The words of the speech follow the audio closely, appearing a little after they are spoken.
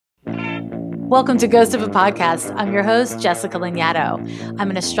Welcome to Ghost of a Podcast. I'm your host, Jessica Lanyadoo. I'm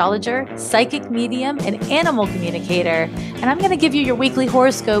an astrologer, psychic medium, and animal communicator, and I'm going to give you your weekly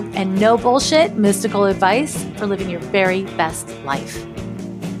horoscope and no bullshit mystical advice for living your very best life.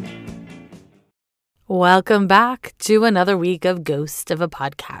 Welcome back to another week of Ghost of a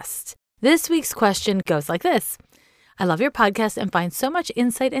Podcast. This week's question goes like this. I love your podcast and find so much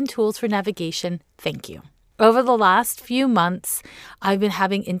insight and tools for navigation. Thank you. Over the last few months, I've been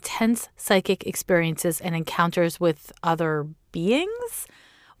having intense psychic experiences and encounters with other beings.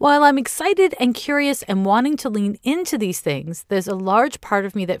 While I'm excited and curious and wanting to lean into these things, there's a large part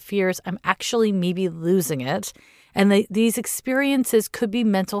of me that fears I'm actually maybe losing it, and these experiences could be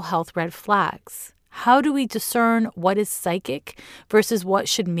mental health red flags. How do we discern what is psychic versus what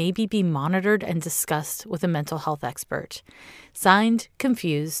should maybe be monitored and discussed with a mental health expert? Signed,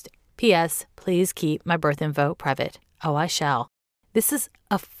 Confused. P.S. Please keep my birth info private. Oh, I shall. This is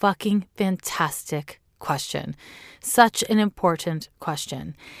a fucking fantastic question. Such an important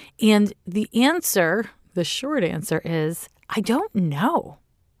question. And the short answer is, I don't know.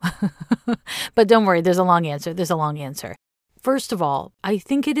 But don't worry, there's a long answer. First of all, I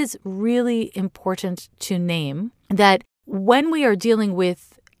think it is really important to name that when we are dealing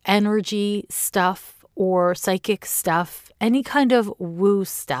with energy stuff or psychic stuff, any kind of woo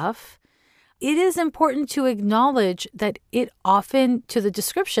stuff, it is important to acknowledge that it often, to the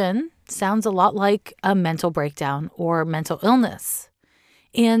description, sounds a lot like a mental breakdown or mental illness.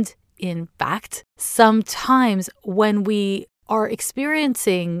 And in fact, sometimes when we are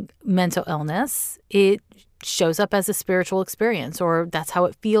experiencing mental illness, it shows up as a spiritual experience, or that's how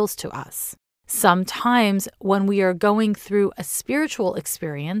it feels to us. Sometimes when we are going through a spiritual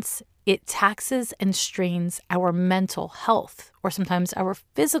experience, it taxes and strains our mental health, or sometimes our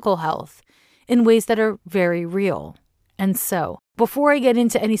physical health, in ways that are very real. And so, before I get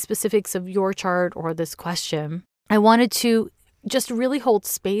into any specifics of your chart or this question, I wanted to just really hold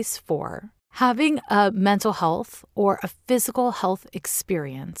space for having a mental health or a physical health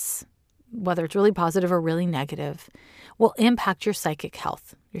experience, whether it's really positive or really negative, will impact your psychic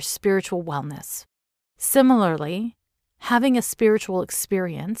health, your spiritual wellness. Similarly, having a spiritual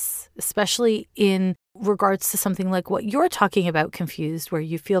experience, especially in regards to something like what you're talking about, Confused, where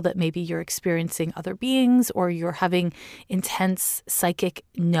you feel that maybe you're experiencing other beings or you're having intense psychic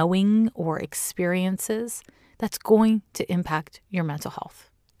knowing or experiences, that's going to impact your mental health,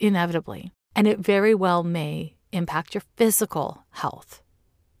 inevitably. And it very well may impact your physical health.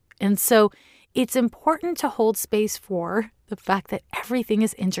 And so it's important to hold space for the fact that everything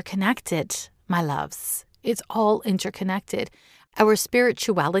is interconnected, my loves. It's all interconnected. Our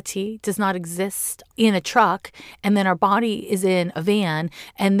spirituality does not exist in a truck, and then our body is in a van,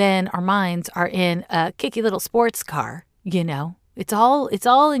 and then our minds are in a kicky little sports car. You know, it's all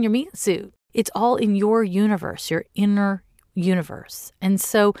in your meat suit. It's all in your universe, your inner universe. And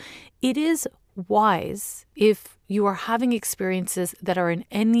so it is wise, if you are having experiences that are in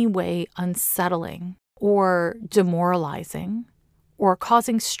any way unsettling or demoralizing or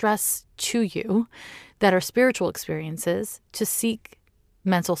causing stress to you, that are spiritual experiences, to seek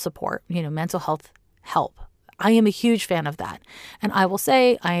mental support, mental health help. I am a huge fan of that. And I will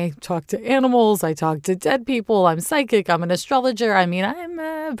say, I talk to animals, I talk to dead people, I'm psychic, I'm an astrologer. I mean,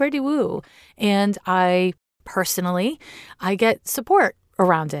 I'm pretty woo. And I get support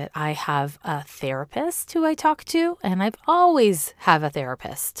around it. I have a therapist who I talk to, and I've always have a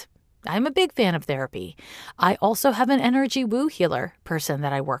therapist. I'm a big fan of therapy. I also have an energy woo healer person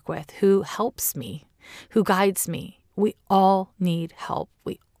that I work with who helps me, who guides me. We all need help.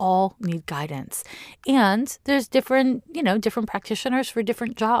 We all need guidance. And there's different practitioners for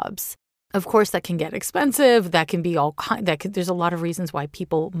different jobs. Of course, that can get expensive. That can be there's a lot of reasons why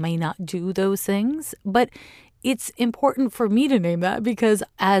people may not do those things. But it's important for me to name that because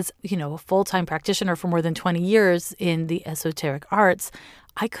as, a full-time practitioner for more than 20 years in the esoteric arts,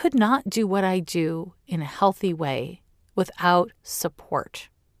 I could not do what I do in a healthy way without support.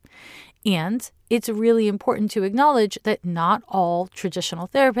 And it's really important to acknowledge that not all traditional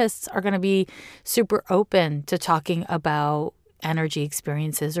therapists are going to be super open to talking about energy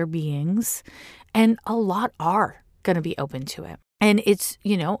experiences or beings, and a lot are going to be open to it. And it's,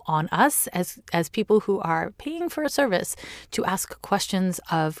 on us as people who are paying for a service to ask questions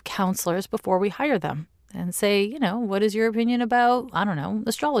of counselors before we hire them and say, what is your opinion about,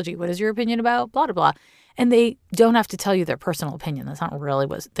 astrology? What is your opinion about blah, blah, blah? And they don't have to tell you their personal opinion. That's not really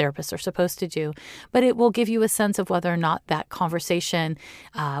what therapists are supposed to do. But it will give you a sense of whether or not that conversation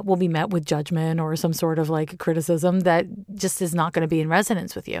will be met with judgment or some sort of like criticism that just is not going to be in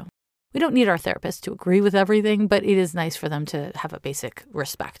resonance with you. We don't need our therapist to agree with everything, but it is nice for them to have a basic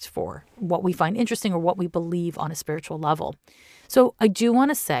respect for what we find interesting or what we believe on a spiritual level. So I do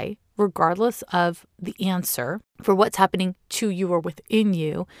want to say, regardless of the answer for what's happening to you or within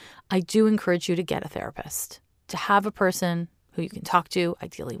you, I do encourage you to get a therapist, to have a person who you can talk to,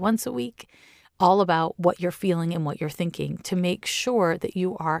 ideally once a week, all about what you're feeling and what you're thinking, to make sure that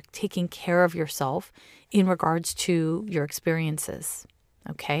you are taking care of yourself in regards to your experiences.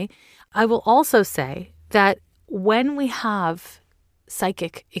 Okay? I will also say that when we have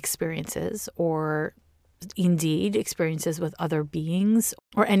psychic experiences or indeed experiences with other beings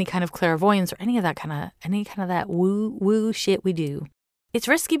or any kind of clairvoyance or any kind of that woo shit we do, it's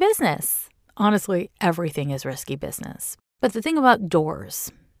risky business. Honestly, everything is risky business. But the thing about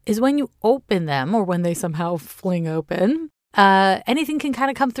doors is when you open them or when they somehow fling open, anything can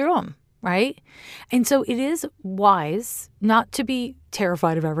kind of come through them, right? And so it is wise not to be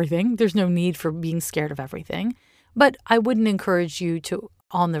terrified of everything. There's no need for being scared of everything. But I wouldn't encourage you to,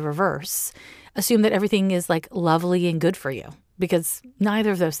 on the reverse, assume that everything is like lovely and good for you, because neither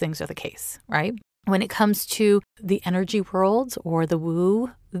of those things are the case, right? When it comes to the energy world or the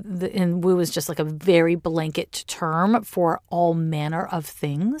woo, and woo is just like a very blanket term for all manner of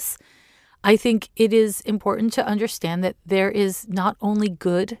things, I think it is important to understand that there is not only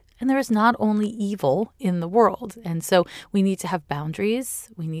good and there is not only evil in the world. And so we need to have boundaries.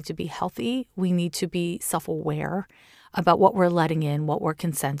 We need to be healthy. We need to be self-aware about what we're letting in, what we're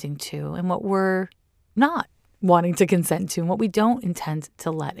consenting to, and what we're not wanting to consent to, and what we don't intend to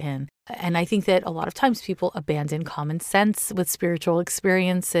let in. And I think that a lot of times people abandon common sense with spiritual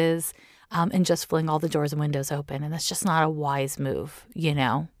experiences and just fling all the doors and windows open. And that's just not a wise move,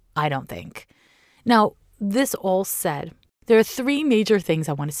 I don't think. Now, this all said, there are three major things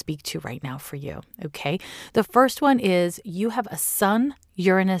I want to speak to right now for you, okay? The first one is you have a Sun,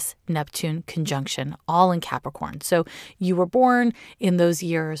 Uranus, Neptune conjunction, all in Capricorn. So you were born in those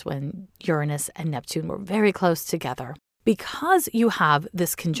years when Uranus and Neptune were very close together. Because you have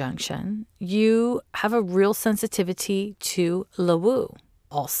this conjunction, you have a real sensitivity to the woo.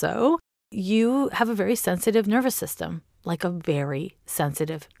 Also, you have a very sensitive nervous system, like a very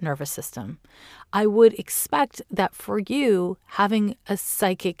sensitive nervous system. I would expect that for you, having a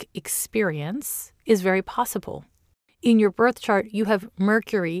psychic experience is very possible. In your birth chart, you have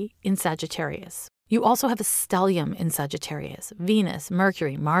Mercury in Sagittarius. You also have a stellium in Sagittarius. Venus,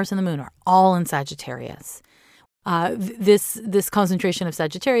 Mercury, Mars, and the Moon are all in Sagittarius. This concentration of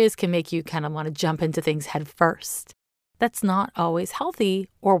Sagittarius can make you kind of want to jump into things head first. That's not always healthy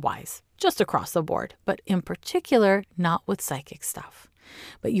or wise, just across the board, but in particular, not with psychic stuff.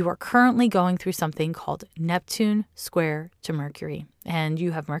 But you are currently going through something called Neptune square to Mercury, and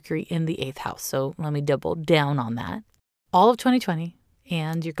you have Mercury in the 8th house. So let me double down on that. All of 2020,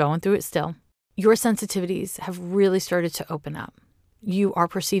 and you're going through it still, your sensitivities have really started to open up. You are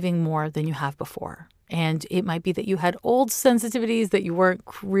perceiving more than you have before. And it might be that you had old sensitivities that you weren't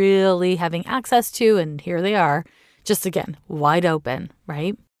really having access to, and here they are, just again, wide open,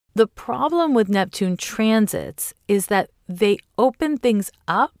 right? The problem with Neptune transits is that they open things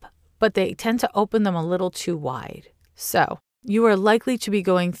up, but they tend to open them a little too wide. So you are likely to be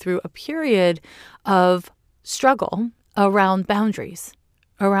going through a period of struggle around boundaries,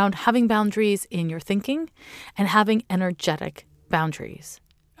 around having boundaries in your thinking and having energetic boundaries.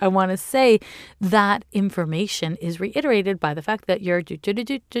 I want to say that information is reiterated by the fact that you're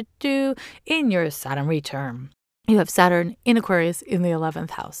in your Saturn return. You have Saturn in Aquarius in the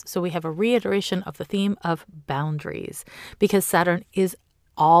 11th house. So we have a reiteration of the theme of boundaries because Saturn is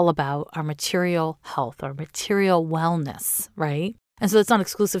all about our material health, our material wellness, right? And so it's not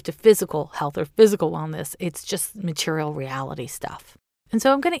exclusive to physical health or physical wellness. It's just material reality stuff. And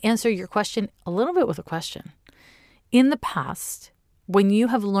so I'm going to answer your question a little bit with a question. In the past, when you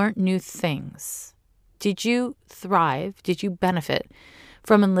have learned new things, did you thrive? Did you benefit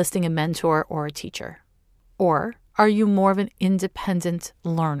from enlisting a mentor or a teacher? Or are you more of an independent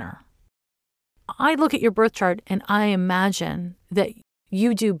learner? I look at your birth chart and I imagine that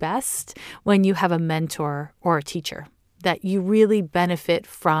you do best when you have a mentor or a teacher, that you really benefit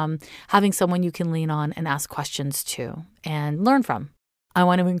from having someone you can lean on and ask questions to and learn from. I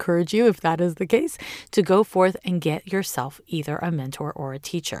want to encourage you, if that is the case, to go forth and get yourself either a mentor or a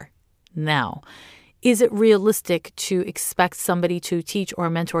teacher. Now, is it realistic to expect somebody to teach or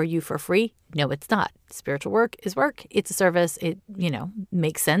mentor you for free? No, it's not. Spiritual work is work. It's a service. It,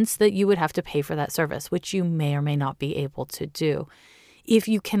 makes sense that you would have to pay for that service, which you may or may not be able to do. If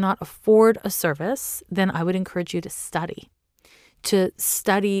you cannot afford a service, then I would encourage you to study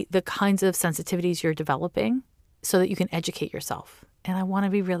the kinds of sensitivities you're developing so that you can educate yourself. And I want to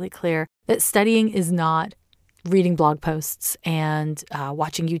be really clear that studying is not reading blog posts and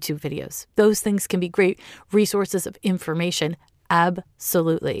watching YouTube videos. Those things can be great resources of information,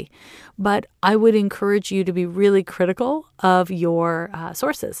 absolutely. But I would encourage you to be really critical of your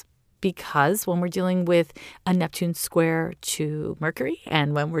sources, because when we're dealing with a Neptune square to Mercury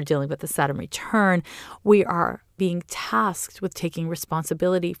and when we're dealing with a Saturn return, we are being tasked with taking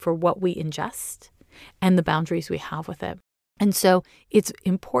responsibility for what we ingest and the boundaries we have with it. And so it's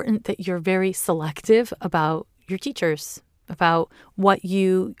important that you're very selective about your teachers, about what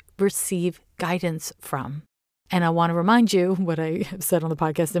you receive guidance from. And I want to remind you what I have said on the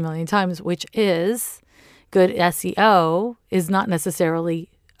podcast a million times, which is good SEO is not necessarily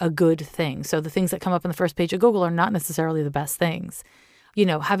a good thing. So the things that come up on the first page of Google are not necessarily the best things. You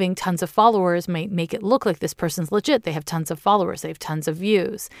know, having tons of followers may make it look like this person's legit. They have tons of followers. They have tons of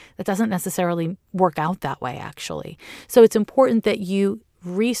views. That doesn't necessarily work out that way, actually. So it's important that you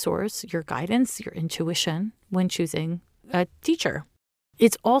resource your guidance, your intuition when choosing a teacher.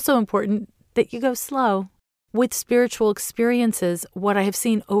 It's also important that you go slow. With spiritual experiences, what I have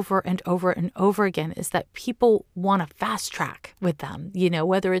seen over and over and over again is that people want to fast track with them, you know,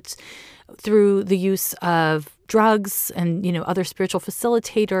 whether it's through the use of drugs and, you know, other spiritual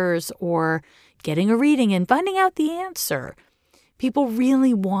facilitators or getting a reading and finding out the answer. People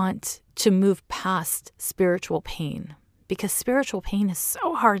really want to move past spiritual pain because spiritual pain is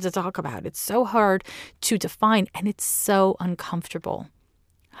so hard to talk about. It's so hard to define and it's so uncomfortable.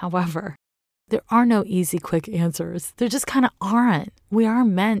 However, there are no easy, quick answers. There just kind of aren't. We are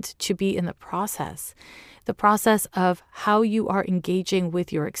meant to be in the process of how you are engaging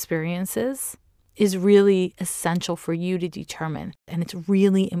with your experiences is really essential for you to determine. And it's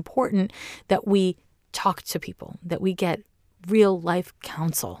really important that we talk to people, that we get real life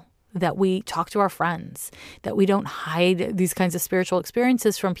counsel, that we talk to our friends, that we don't hide these kinds of spiritual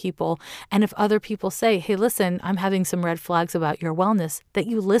experiences from people. And if other people say, hey, listen, I'm having some red flags about your wellness, that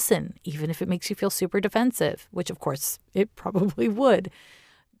you listen, even if it makes you feel super defensive, which of course it probably would.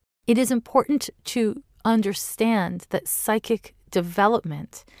 It is important to understand that psychic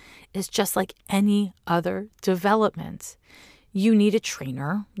development is just like any other development. You need a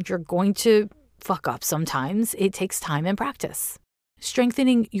trainer. You're going to fuck up sometimes. It takes time and practice.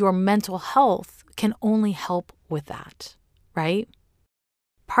 Strengthening your mental health can only help with that, right?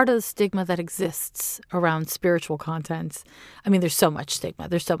 Part of the stigma that exists around spiritual content, I mean, there's so much stigma,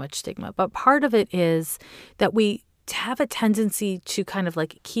 but part of it is that we have a tendency to kind of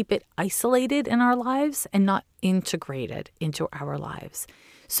like keep it isolated in our lives and not integrated into our lives.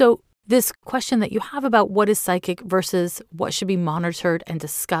 So this question that you have about what is psychic versus what should be monitored and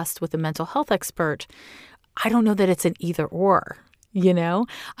discussed with a mental health expert, I don't know that it's an either or. You know,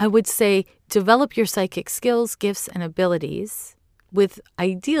 I would say develop your psychic skills, gifts, and abilities with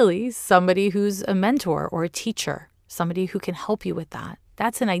ideally somebody who's a mentor or a teacher, somebody who can help you with that.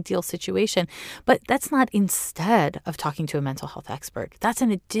 That's an ideal situation, but that's not instead of talking to a mental health expert. That's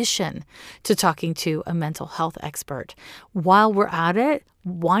in addition to talking to a mental health expert. While we're at it,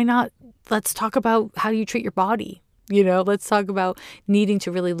 why not? Let's talk about how you treat your body. You know, let's talk about needing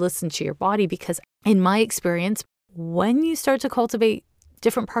to really listen to your body, because in my experience, when you start to cultivate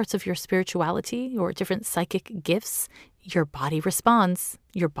different parts of your spirituality or different psychic gifts, your body responds.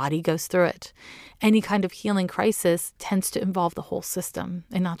 Your body goes through it. Any kind of healing crisis tends to involve the whole system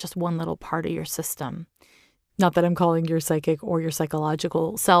and not just one little part of your system. Not that I'm calling your psychic or your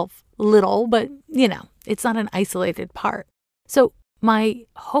psychological self little, but, you know, it's not an isolated part. So my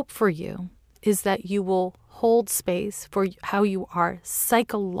hope for you is that you will hold space for how you are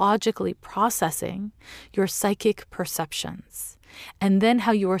psychologically processing your psychic perceptions, and then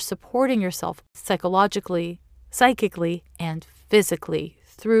how you are supporting yourself psychologically, psychically, and physically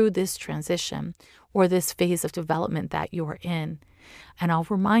through this transition or this phase of development that you're in. And I'll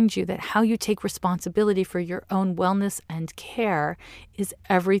remind you that how you take responsibility for your own wellness and care is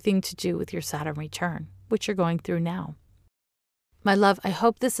everything to do with your Saturn return, which you're going through now. My love, I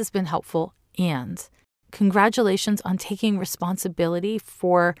hope this has been helpful, and congratulations on taking responsibility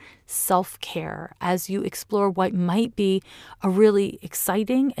for self-care as you explore what might be a really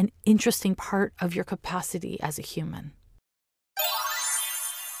exciting and interesting part of your capacity as a human.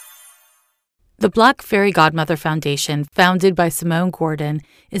 The Black Fairy Godmother Foundation, founded by Simone Gordon,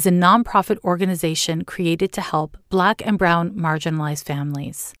 is a nonprofit organization created to help Black and Brown marginalized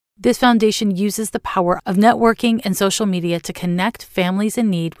families. This foundation uses the power of networking and social media to connect families in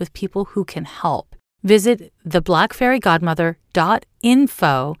need with people who can help. Visit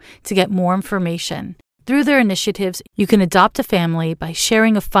theblackfairygodmother.info to get more information. Through their initiatives, you can adopt a family by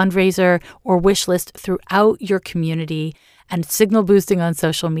sharing a fundraiser or wish list throughout your community and signal boosting on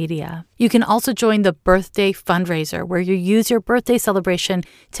social media. You can also join the birthday fundraiser, where you use your birthday celebration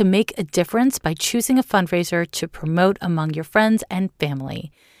to make a difference by choosing a fundraiser to promote among your friends and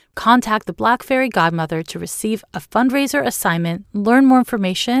family. Contact the Black Fairy Godmother to receive a fundraiser assignment, learn more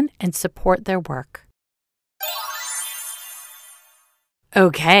information, and support their work.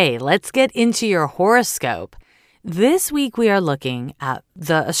 Okay, let's get into your horoscope. This week we are looking at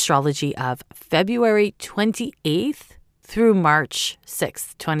the astrology of February 28th through March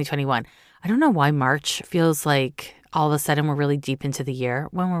 6th, 2021. I don't know why March feels like all of a sudden we're really deep into the year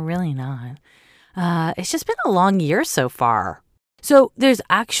when we're really not. It's just been a long year so far. So there's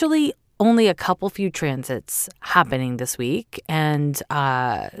actually only a few transits happening this week, and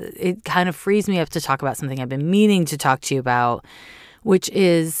it kind of frees me up to talk about something I've been meaning to talk to you about, which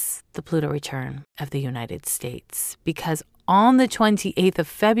is the Pluto return of the United States. Because on the 28th of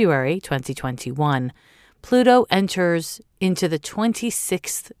February, 2021, Pluto enters into the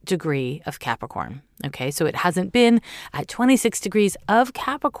 26th degree of Capricorn. Okay, so it hasn't been at 26 degrees of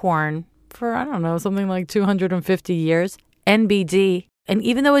Capricorn for, I don't know, something like 250 years. NBD. And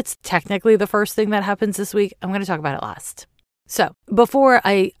even though it's technically the first thing that happens this week, I'm going to talk about it last. So before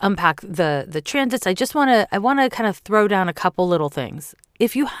I unpack the transits, I want to kind of throw down a couple little things.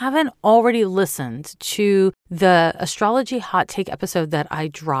 If you haven't already listened to the astrology hot take episode that I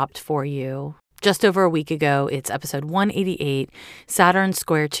dropped for you just over a week ago, it's episode 188, Saturn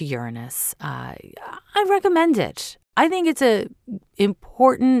square to Uranus. I recommend it. I think it's a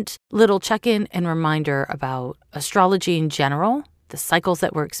important little check-in and reminder about astrology in general, the cycles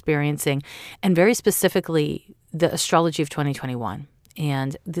that we're experiencing, and very specifically the astrology of 2021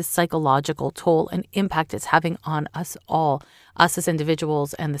 and the psychological toll and impact it's having on us all, us as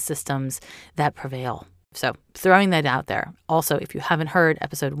individuals and the systems that prevail. So throwing that out there. Also, if you haven't heard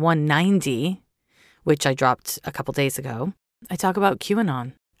episode 190, which I dropped a couple days ago, I talk about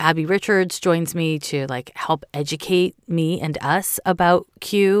QAnon. Abby Richards joins me to help educate me and us about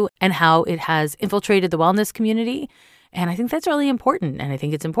Q and how it has infiltrated the wellness community. And I think that's really important. And I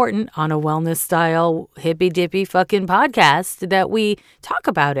think it's important on a wellness style, hippy dippy fucking podcast that we talk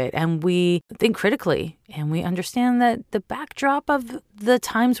about it and we think critically and we understand that the backdrop of the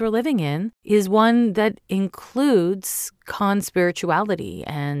times we're living in is one that includes conspirituality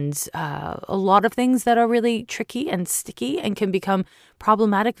and a lot of things that are really tricky and sticky and can become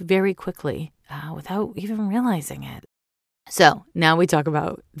problematic very quickly without even realizing it. So now we talk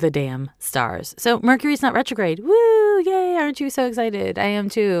about the damn stars. So Mercury's not retrograde. Woo! Yay! Aren't you so excited? I am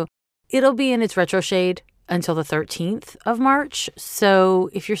too. It'll be in its retro shade until the 13th of March. So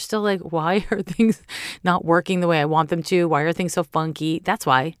if you're still like, why are things not working the way I want them to? Why are things so funky? That's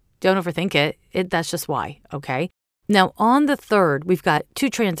why. Don't overthink it. That's just why. Okay. Now on the 3rd, we've got 2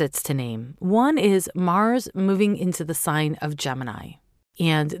 transits to name. One is Mars moving into the sign of Gemini.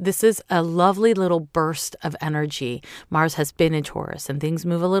 And this is a lovely little burst of energy. Mars has been in Taurus and things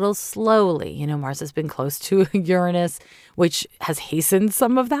move a little slowly. You know, Mars has been close to Uranus, which has hastened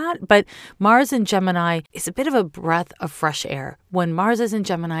some of that. But Mars in Gemini is a bit of a breath of fresh air. When Mars is in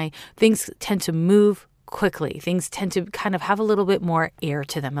Gemini, things tend to move quickly. Things tend to kind of have a little bit more air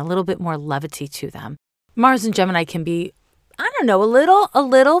to them, a little bit more levity to them. Mars in Gemini can be, I don't know, a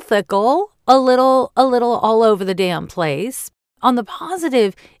little fickle, a little all over the damn place. On the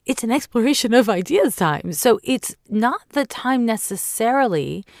positive, it's an exploration of ideas time. So it's not the time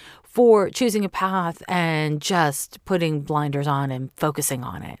necessarily for choosing a path and just putting blinders on and focusing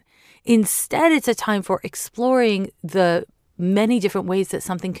on it. Instead, it's a time for exploring the many different ways that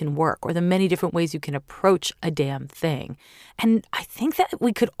something can work or the many different ways you can approach a damn thing. And I think that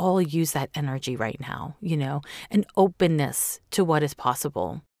we could all use that energy right now, you know, an openness to what is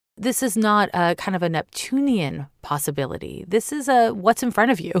possible. This is not a kind of a Neptunian possibility. This is a what's in front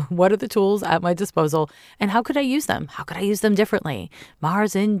of you. What are the tools at my disposal? And how could I use them? How could I use them differently?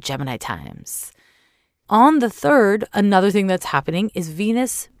 Mars in Gemini times. On the 3rd, another thing that's happening is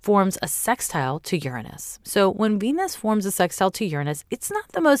Venus forms a sextile to Uranus. So when Venus forms a sextile to Uranus, it's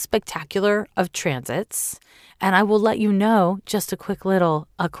not the most spectacular of transits. And I will let you know just a quick little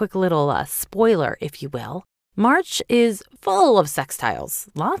spoiler, if you will. March is full of sextiles,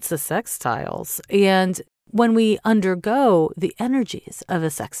 lots of sextiles. And when we undergo the energies of a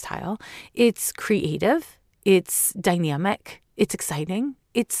sextile, it's creative, it's dynamic, it's exciting.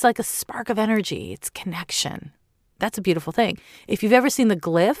 It's like a spark of energy. It's connection. That's a beautiful thing. If you've ever seen the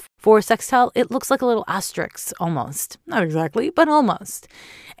glyph for a sextile, it looks like a little asterisk almost. Not exactly, but almost.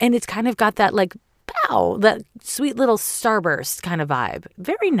 And it's kind of got that like, pow, that sweet little starburst kind of vibe.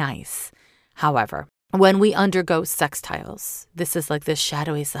 Very nice. However, when we undergo sextiles, this is like the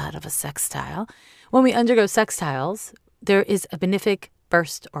shadowy side of a sextile. When we undergo sextiles, there is a benefic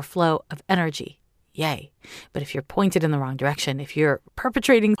burst or flow of energy. Yay. But if you're pointed in the wrong direction, if you're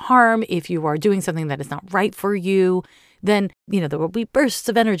perpetrating harm, if you are doing something that is not right for you, then, there will be bursts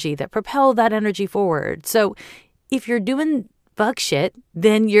of energy that propel that energy forward. So if you're doing fuck shit,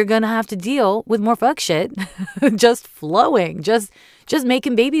 then you're going to have to deal with more fuck shit just flowing, just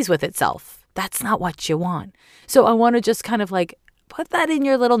making babies with itself. That's not what you want. So I want to just kind of like put that in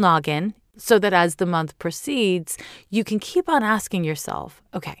your little noggin so that as the month proceeds, you can keep on asking yourself,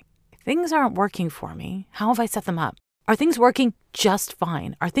 okay, things aren't working for me. How have I set them up? Are things working just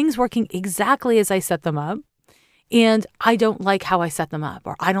fine? Are things working exactly as I set them up? And I don't like how I set them up,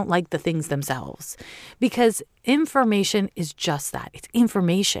 or I don't like the things themselves. Because information is just that. It's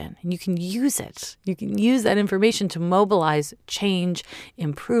information, and you can use it. You can use that information to mobilize change,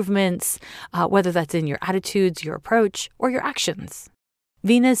 improvements, whether that's in your attitudes, your approach, or your actions.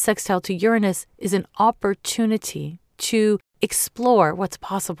 Venus sextile to Uranus is an opportunity to explore what's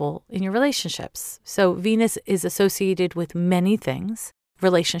possible in your relationships. So Venus is associated with many things.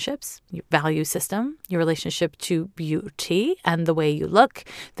 Relationships, your value system, your relationship to beauty and the way you look,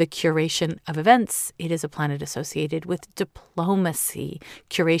 the curation of events. It is a planet associated with diplomacy,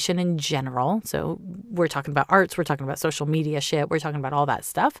 curation in general. So we're talking about arts, we're talking about social media shit, we're talking about all that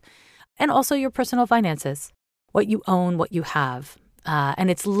stuff. And also your personal finances, what you own, what you have. And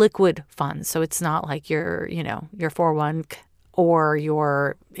it's liquid funds. So it's not like your 401k or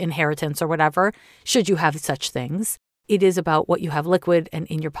your inheritance or whatever, should you have such things. It is about what you have liquid and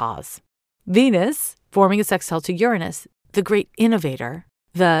in your paws. Venus, forming a sextile to Uranus, the great innovator,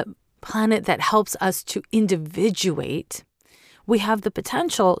 the planet that helps us to individuate, we have the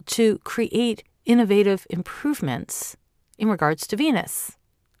potential to create innovative improvements in regards to Venus.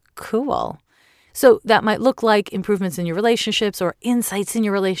 Cool. So that might look like improvements in your relationships or insights in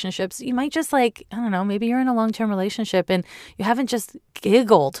your relationships. You might just maybe you're in a long-term relationship and you haven't just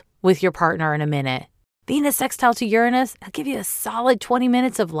giggled with your partner in a minute. Venus sextile to Uranus, I'll give you a solid 20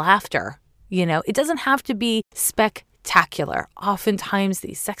 minutes of laughter. It doesn't have to be spectacular. Oftentimes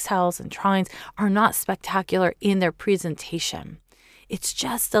these sextiles and trines are not spectacular in their presentation. It's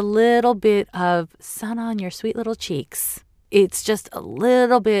just a little bit of sun on your sweet little cheeks. It's just a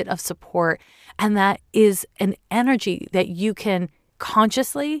little bit of support. And that is an energy that you can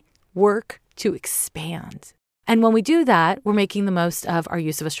consciously work to expand. And when we do that, we're making the most of our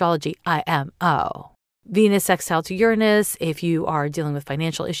use of astrology, IMO. Venus sextile to Uranus, if you are dealing with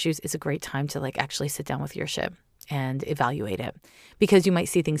financial issues, is a great time to actually sit down with your shit and evaluate it, because you might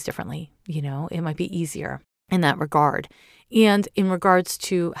see things differently. It might be easier in that regard. And in regards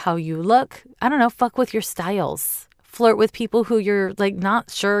to how you look, fuck with your styles. Flirt with people who you're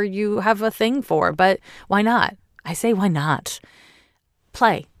not sure you have a thing for, but why not? I say why not?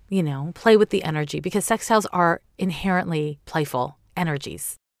 Play with the energy, because sextiles are inherently playful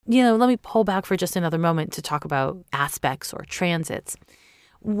energies. Let me pull back for just another moment to talk about aspects or transits.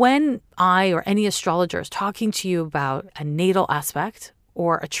 When I or any astrologer is talking to you about a natal aspect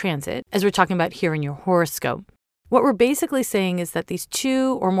or a transit, as we're talking about here in your horoscope, what we're basically saying is that these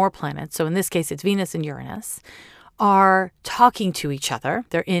two or more planets, so in this case it's Venus and Uranus, are talking to each other.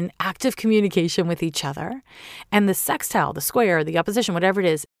 They're in active communication with each other. And the sextile, the square, the opposition, whatever it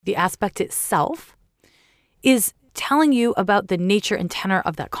is, the aspect itself is telling you about the nature and tenor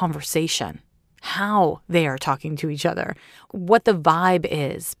of that conversation, how they are talking to each other, what the vibe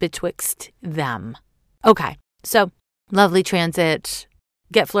is betwixt them. Okay, so lovely transit,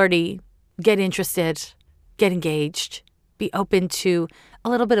 get flirty, get interested, get engaged, be open to a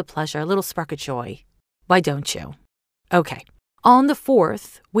little bit of pleasure, a little spark of joy. Why don't you? Okay, on the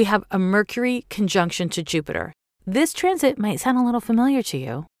 4th, we have a Mercury conjunction to Jupiter. This transit might sound a little familiar to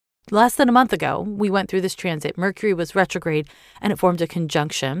you. Less than a month ago, we went through this transit. Mercury was retrograde and it formed a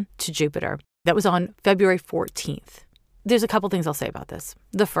conjunction to Jupiter. That was on February 14th. There's a couple things I'll say about this.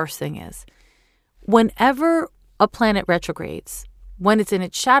 The first thing is, whenever a planet retrogrades, when it's in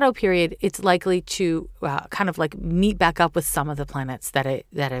its shadow period, it's likely to meet back up with some of the planets that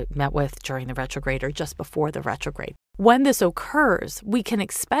it met with during the retrograde or just before the retrograde. When this occurs, we can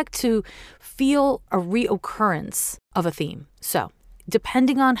expect to feel a reoccurrence of a theme. So,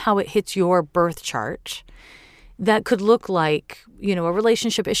 depending on how it hits your birth chart, that could look like, a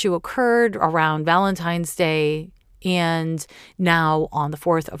relationship issue occurred around Valentine's Day, and now on the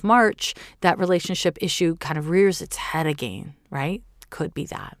 4th of March, that relationship issue kind of rears its head again, right? Could be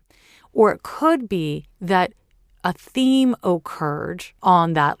that. Or it could be that a theme occurred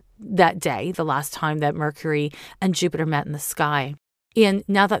on that day, the last time that Mercury and Jupiter met in the sky. And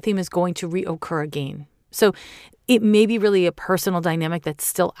now that theme is going to reoccur again. So It may be really a personal dynamic that's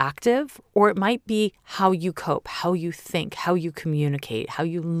still active, or it might be how you cope, how you think, how you communicate, how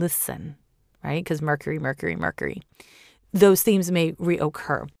you listen, right? Because Mercury, Mercury, Mercury. Those themes may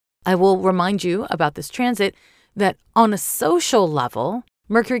reoccur. I will remind you about this transit that on a social level,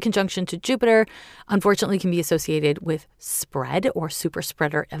 Mercury conjunction to Jupiter, unfortunately, can be associated with spread or super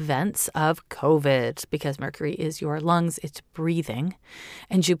spreader events of COVID, because Mercury is your lungs, it's breathing,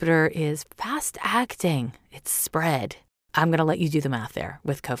 and Jupiter is fast acting, it's spread. I'm going to let you do the math there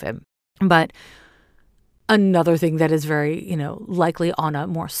with COVID. But another thing that is very, likely on a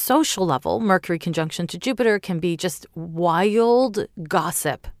more social level, Mercury conjunction to Jupiter can be just wild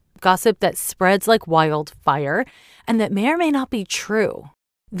gossip that spreads like wildfire and that may or may not be true.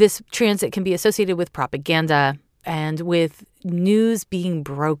 This transit can be associated with propaganda and with news being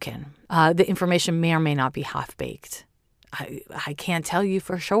broken. The information may or may not be half-baked. I can't tell you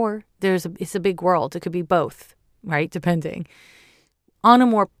for sure. It's a big world. It could be both, right? Depending. On a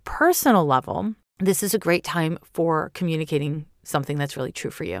more personal level, this is a great time for communicating something that's really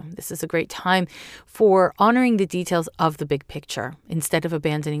true for you. This is a great time for honoring the details of the big picture instead of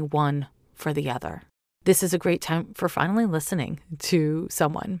abandoning one for the other. This is a great time for finally listening to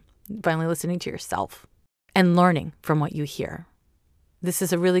someone, finally listening to yourself and learning from what you hear. This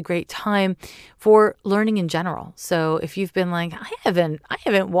is a really great time for learning in general. So if you've been like, I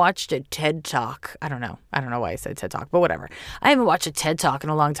haven't watched a TED Talk. I don't know why I said TED Talk, but whatever. I haven't watched a TED Talk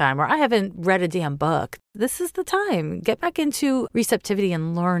in a long time, or I haven't read a damn book. This is the time. Get back into receptivity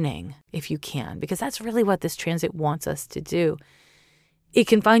and learning if you can, because that's really what this transit wants us to do. It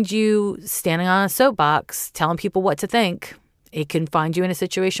can find you standing on a soapbox, telling people what to think. It can find you in a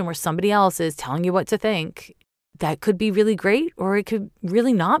situation where somebody else is telling you what to think. That could be really great, or it could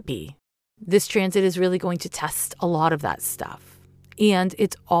really not be. This transit is really going to test a lot of that stuff. And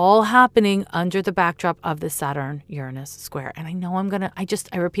it's all happening under the backdrop of the Saturn-Uranus square. And I know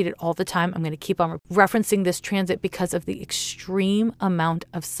I repeat it all the time. I'm going to keep on referencing this transit because of the extreme amount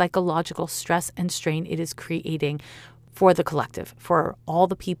of psychological stress and strain it is creating for the collective, for all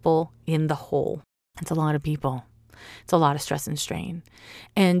the people in the whole. It's a lot of people. It's a lot of stress and strain.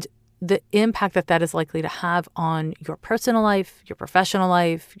 And the impact that is likely to have on your personal life, your professional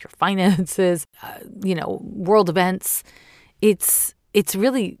life, your finances, world events, it's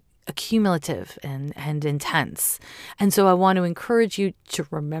really accumulative and intense. And so I want to encourage you to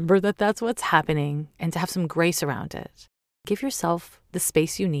remember that that's what's happening and to have some grace around it. Give yourself the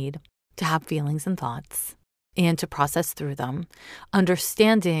space you need to have feelings and thoughts and to process through them,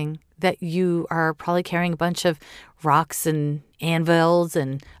 understanding that you are probably carrying a bunch of rocks and anvils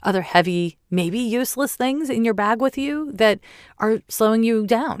and other heavy, maybe useless things in your bag with you that are slowing you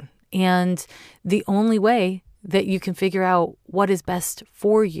down. And the only way that you can figure out what is best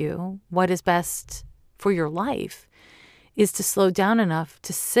for you, what is best for your life, is to slow down enough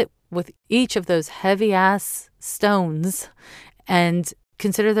to sit with each of those heavy-ass stones and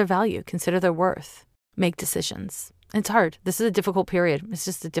consider their value, consider their worth. Make decisions. It's hard. This is a difficult period. It's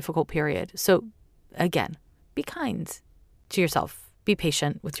just a difficult period. So again, be kind to yourself. Be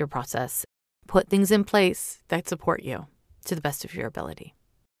patient with your process. Put things in place that support you to the best of your ability.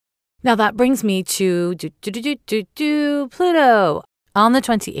 Now that brings me to Pluto. On the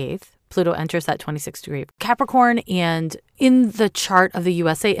 28th, Pluto enters that 26th degree of Capricorn, and in the chart of the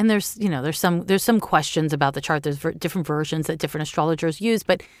USA, and there's some questions about the chart. There's different versions that different astrologers use,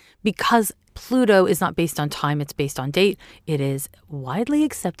 but because Pluto is not based on time, it's based on date, it is widely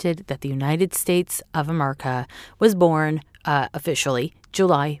accepted that the United States of America was born officially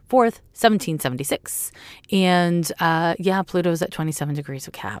July 4th, 1776. And Pluto's at 27 degrees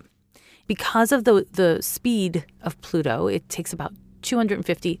of Cap. Because of the speed of Pluto, it takes about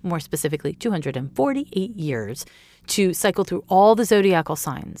 250, more specifically 248 years to cycle through all the zodiacal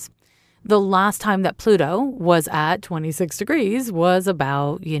signs. The last time that Pluto was at 26 degrees was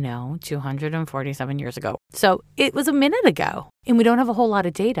about, 247 years ago. So it was a minute ago. And we don't have a whole lot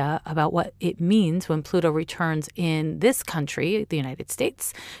of data about what it means when Pluto returns in this country, the United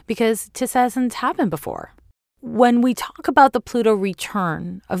States, because this hasn't happened before. When we talk about the Pluto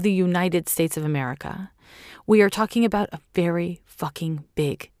return of the United States of America, we are talking about a very fucking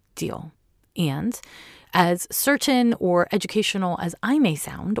big deal. And as certain or educational as I may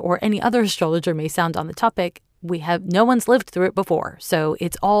sound, or any other astrologer may sound on the topic, no one's lived through it before. So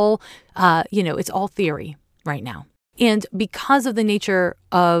it's all, it's all theory right now. And because of the nature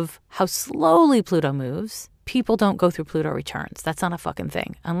of how slowly Pluto moves, people don't go through Pluto returns. That's not a fucking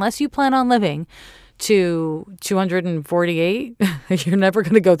thing. Unless you plan on living to 248, you're never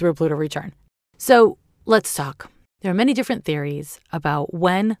going to go through a Pluto return. So let's talk. There are many different theories about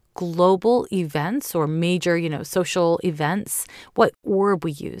when global events or major, social events, what orb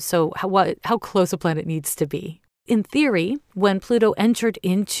we use. So how close a planet needs to be. In theory, when Pluto entered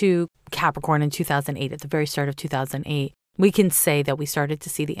into Capricorn in 2008, at the very start of 2008, we can say that we started to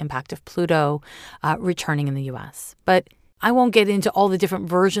see the impact of Pluto returning in the U.S. But I won't get into all the different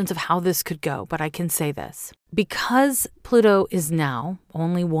versions of how this could go, but I can say this. Because Pluto is now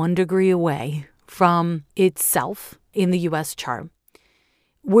only 1 degree away from itself in the U.S. chart,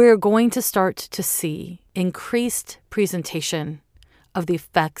 we're going to start to see increased presentation of the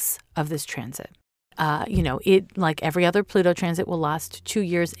effects of this transit. It, like every other Pluto transit, will last 2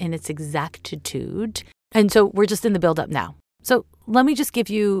 years in its exactitude. And so we're just in the buildup now. So let me just give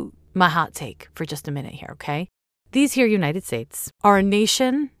you my hot take for just a minute here, okay? These here United States are a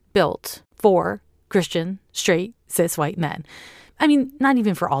nation built for Christian, straight, cis white men. I mean, not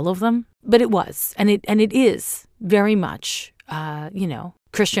even for all of them, but it was. And it is very much,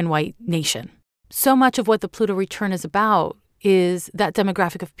 Christian white nation. So much of what the Pluto return is about is that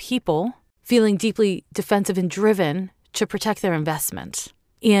demographic of people feeling deeply defensive and driven to protect their investment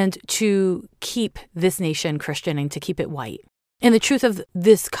and to keep this nation Christian and to keep it white. And the truth of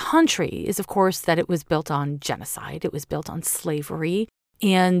this country is, of course, that it was built on genocide. It was built on slavery.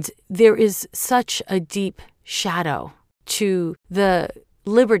 And there is such a deep shadow to the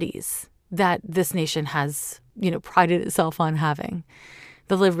liberties that this nation has, prided itself on having.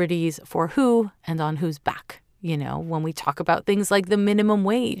 The liberties for who and on whose back. When we talk about things like the minimum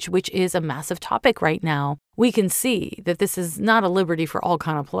wage, which is a massive topic right now, we can see that this is not a liberty for all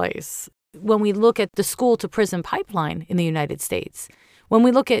kind of place. When we look at the school to prison pipeline in the United States, when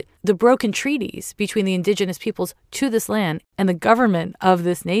we look at the broken treaties between the indigenous peoples to this land and the government of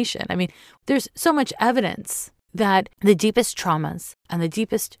this nation, I mean, there's so much evidence that the deepest traumas and the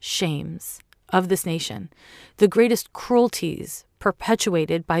deepest shames of this nation, the greatest cruelties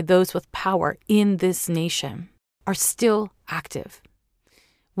perpetuated by those with power in this nation, are still active.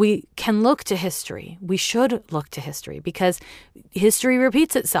 We can look to history. We should look to history because history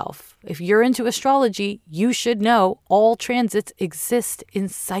repeats itself. If you're into astrology, you should know all transits exist in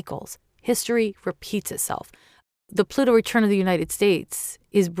cycles. History repeats itself. The Pluto return of the United States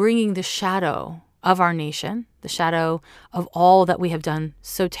is bringing the shadow of our nation, the shadow of all that we have done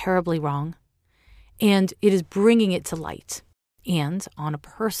so terribly wrong, and it is bringing it to light. And on a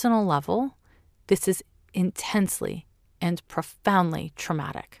personal level, this is intensely and profoundly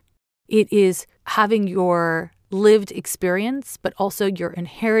traumatic. It is having your lived experience, but also your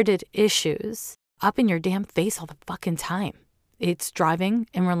inherited issues up in your damn face all the fucking time. It's driving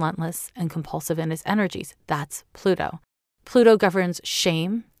and relentless and compulsive in its energies. That's Pluto. Pluto governs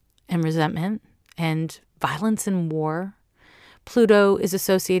shame and resentment and violence and war. Pluto is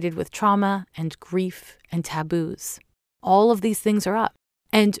associated with trauma and grief and taboos. All of these things are up.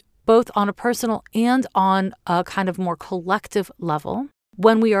 And both on a personal and on a kind of more collective level,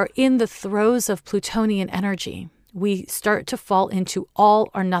 when we are in the throes of Plutonian energy, we start to fall into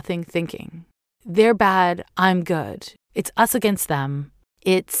all or nothing thinking. They're bad, I'm good. It's us against them.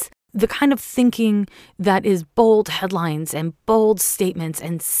 It's the kind of thinking that is bold headlines and bold statements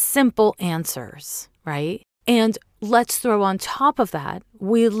and simple answers, right? And let's throw on top of that,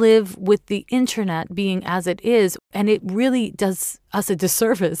 we live with the internet being as it is, and it really does us a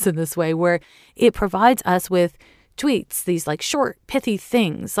disservice in this way where it provides us with tweets, these like short, pithy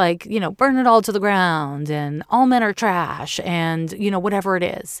things like, burn it all to the ground and all men are trash and, whatever it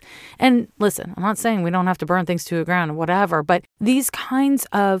is. And listen, I'm not saying we don't have to burn things to the ground or whatever, but these kinds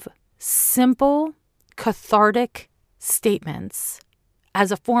of simple, cathartic statements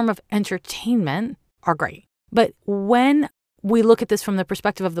as a form of entertainment are great. But when we look at this from the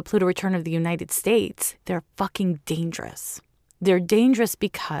perspective of the Pluto return of the United States, they're fucking dangerous. They're dangerous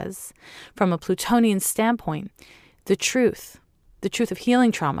because, from a Plutonian standpoint, the truth of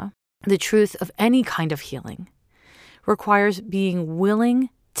healing trauma, the truth of any kind of healing, requires being willing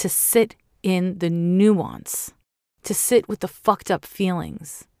to sit in the nuance, to sit with the fucked up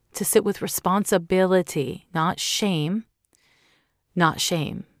feelings, to sit with responsibility, not shame,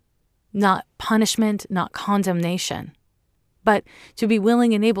 not punishment, not condemnation, but to be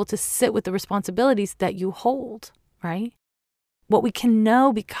willing and able to sit with the responsibilities that you hold, right? What we can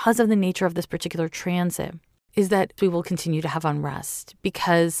know because of the nature of this particular transit is that we will continue to have unrest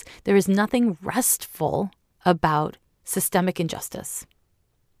because there is nothing restful about systemic injustice.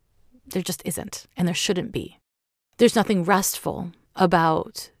 There just isn't, and there shouldn't be. There's nothing restful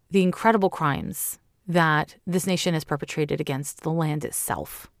about the incredible crimes that this nation has perpetrated against the land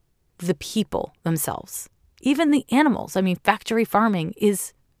itself, the people themselves, even the animals. I mean, factory farming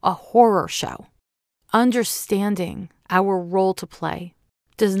is a horror show. understanding our role to play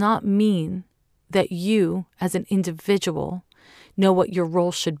does not mean that you as an individual know what your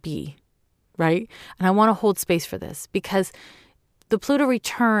role should be, right? And I want to hold space for this because the Pluto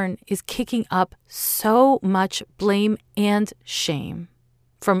return is kicking up so much blame and shame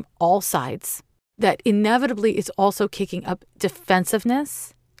from all sides that inevitably is also kicking up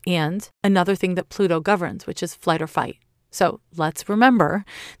defensiveness and another thing that Pluto governs, which is flight or fight. So let's remember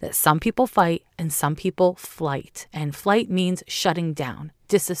that some people fight and some people flight. And flight means shutting down,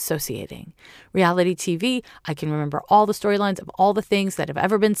 disassociating. Reality TV, I can remember all the storylines of all the things that have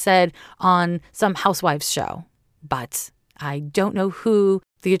ever been said on some housewives show. But I don't know who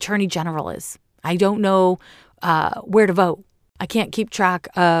the attorney general is. I don't know where to vote. I can't keep track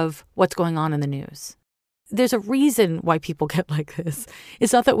of what's going on in the news. There's a reason why people get like this.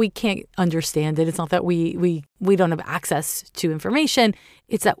 It's not that we can't understand it. It's not that we don't have access to information.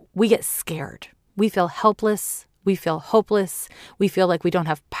 It's that we get scared. We feel helpless. We feel hopeless. We feel like we don't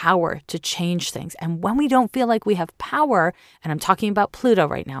have power to change things. And when we don't feel like we have power, and I'm talking about Pluto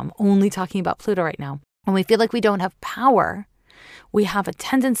right now, I'm only talking about Pluto right now. When we feel like we don't have power, we have a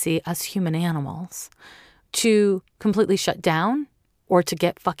tendency as human animals to completely shut down or to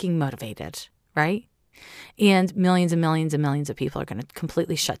get fucking motivated, right? And millions and millions and millions of people are going to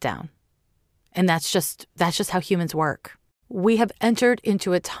completely shut down. And that's just how humans work. We have entered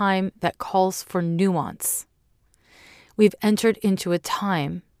into a time that calls for nuance. We've entered into a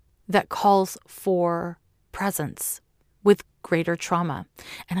time that calls for presence with greater trauma.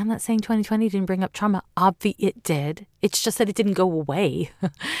 And I'm not saying 2020 didn't bring up trauma. Obviously it did. It's just that it didn't go away.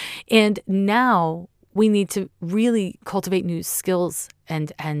 And now we need to really cultivate new skills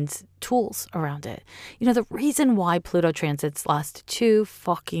and tools around it. You know, the reason why Pluto transits last 2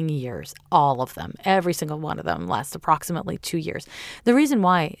 fucking years, all of them, every single one of them lasts approximately 2 years. The reason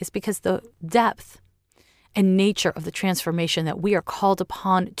why is because the depth and nature of the transformation that we are called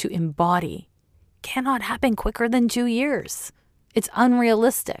upon to embody cannot happen quicker than 2 years. It's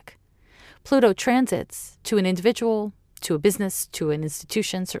unrealistic. Pluto transits to an individual, to a business, to an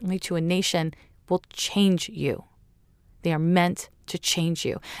institution, certainly to a nation, will change you. They are meant to change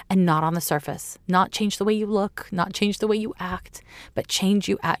you, and not on the surface. Not change the way you look, not change the way you act, but change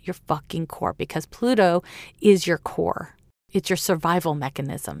you at your fucking core, because Pluto is your core. It's your survival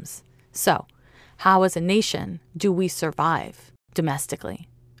mechanisms. So, how as a nation do we survive domestically?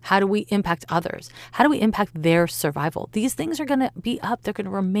 How do we impact others? How do we impact their survival? These things are going to be up. They're going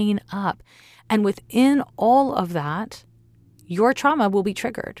to remain up. And within all of that, your trauma will be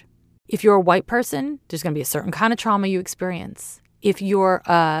triggered. If you're a white person, there's going to be a certain kind of trauma you experience. If you're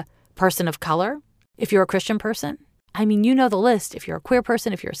a person of color, if you're a Christian person, I mean, you know the list. If you're a queer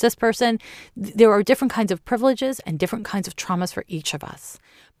person, if you're a cis person, there are different kinds of privileges and different kinds of traumas for each of us.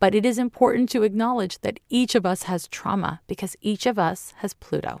 But it is important to acknowledge that each of us has trauma because each of us has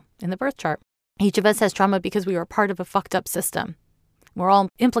Pluto in the birth chart. Each of us has trauma because we are part of a fucked up system. We're all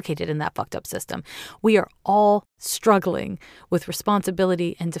implicated in that fucked up system. We are all struggling with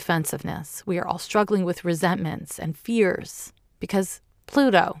responsibility and defensiveness. We are all struggling with resentments and fears because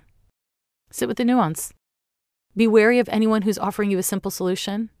Pluto. Sit with the nuance. Be wary of anyone who's offering you a simple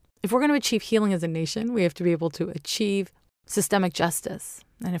solution. If we're going to achieve healing as a nation, we have to be able to achieve systemic justice.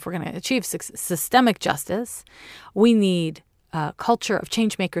 And if we're going to achieve systemic justice, we need a culture of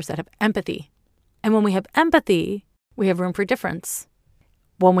change makers that have empathy. And when we have empathy, we have room for difference.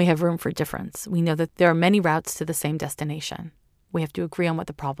 When we have room for difference, we know that there are many routes to the same destination. We have to agree on what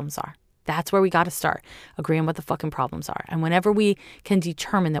the problems are. That's where we got to start. Agree on what the fucking problems are. And whenever we can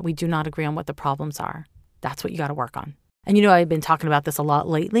determine that we do not agree on what the problems are, that's what you got to work on. And you know, I've been talking about this a lot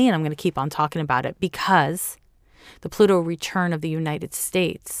lately, and I'm going to keep on talking about it because the Pluto return of the United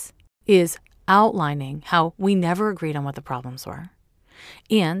States is outlining how we never agreed on what the problems were.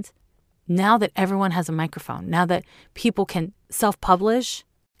 And now that everyone has a microphone, now that people can self-publish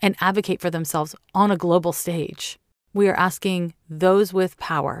and advocate for themselves on a global stage, we are asking those with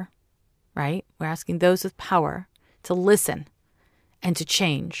power, right? We're asking those with power to listen and to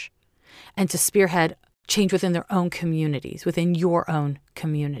change and to spearhead change within their own communities, within your own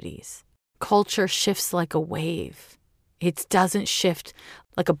communities. Culture shifts like a wave. It doesn't shift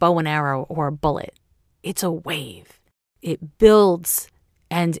like a bow and arrow or a bullet. It's a wave. It builds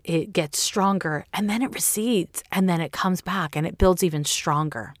and it gets stronger, and then it recedes, and then it comes back, and it builds even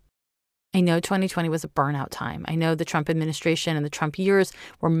stronger. I know 2020 was a burnout time. I know the Trump administration and the Trump years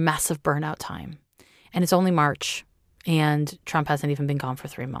were massive burnout time. And it's only March, and Trump hasn't even been gone for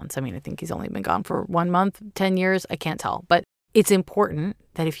 3 months. I mean, I think he's only been gone for 1 month, 10 years. I can't tell. But it's important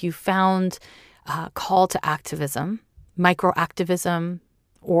that if you found a call to activism, micro-activism,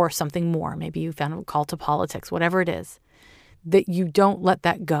 or something more. Maybe you found a call to politics, whatever it is, that you don't let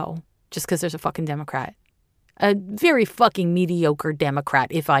that go just because there's a fucking Democrat. A very fucking mediocre Democrat,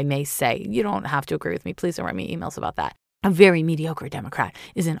 if I may say. You don't have to agree with me. Please don't write me emails about that. A very mediocre Democrat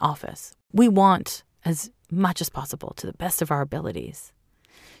is in office. We want, as much as possible, to the best of our abilities,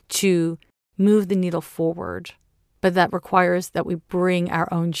 to move the needle forward. But that requires that we bring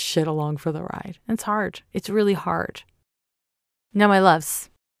our own shit along for the ride. And it's hard. It's really hard. Now, my loves,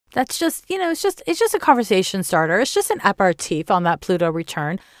 that's just, it's just a conversation starter. It's just an aperitif on that Pluto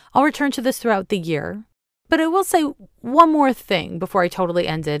return. I'll return to this throughout the year. But I will say one more thing before I totally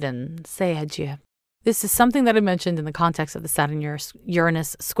end it and say adieu. This is something that I mentioned in the context of the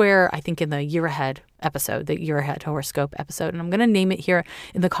Saturn-Uranus square, I think in the Year Ahead episode, the Year Ahead horoscope episode. And I'm going to name it here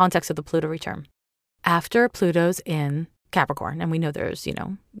in the context of the Pluto return. After Pluto's in Capricorn, and we know there's,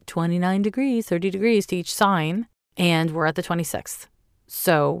 29 degrees, 30 degrees to each sign, and we're at the 26th.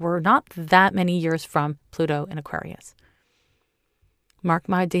 So we're not that many years from Pluto in Aquarius. Mark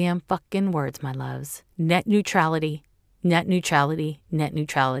my damn fucking words, my loves. Net neutrality, net neutrality, net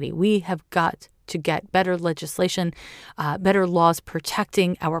neutrality. We have got to get better legislation, better laws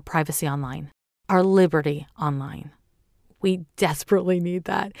protecting our privacy online, our liberty online. We desperately need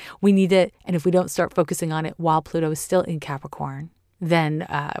that. We need it. And if we don't start focusing on it while Pluto is still in Capricorn, then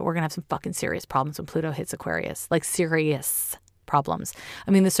we're going to have some fucking serious problems when Pluto hits Aquarius, like serious problems.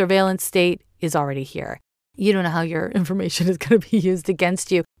 I mean, the surveillance state is already here. You don't know how your information is going to be used against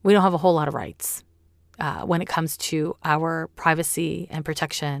you. We don't have a whole lot of rights when it comes to our privacy and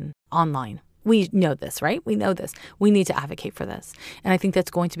protection online. We know this, right? We know this. We need to advocate for this. And I think that's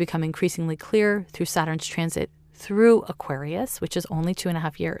going to become increasingly clear through Saturn's transit through Aquarius, which is only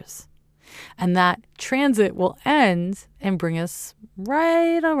 2.5 years. And that transit will end and bring us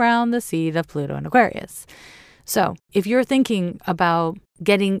right around the seat of Pluto in Aquarius. So if you're thinking about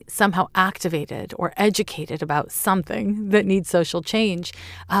getting somehow activated or educated about something that needs social change,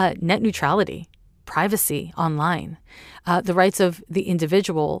 net neutrality, privacy online, the rights of the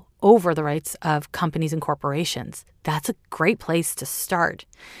individual over the rights of companies and corporations, that's a great place to start.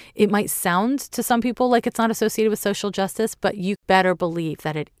 It might sound to some people like it's not associated with social justice, but you better believe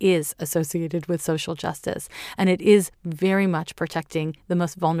that it is associated with social justice. And it is very much protecting the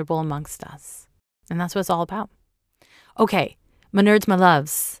most vulnerable amongst us. And that's what it's all about. Okay, my nerds, my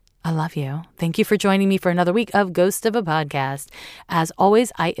loves, I love you. Thank you for joining me for another week of Ghost of a Podcast. As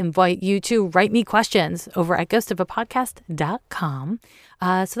always, I invite you to write me questions over at ghostofapodcast.com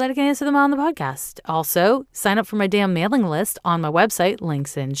so that I can answer them on the podcast. Also, sign up for my damn mailing list on my website,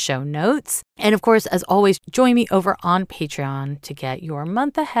 links in show notes. And of course, as always, join me over on Patreon to get your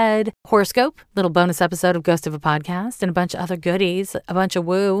month ahead horoscope, little bonus episode of Ghost of a Podcast, and a bunch of other goodies, a bunch of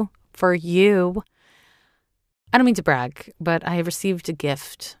woo for you. I don't mean to brag, but I have received a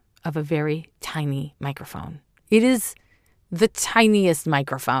gift of a very tiny microphone. It is the tiniest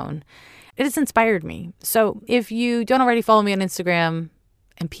microphone. It has inspired me. So if you don't already follow me on Instagram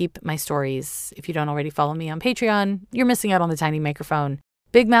and peep my stories, if you don't already follow me on Patreon, you're missing out on the tiny microphone.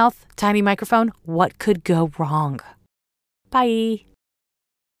 Big mouth, tiny microphone. What could go wrong? Bye.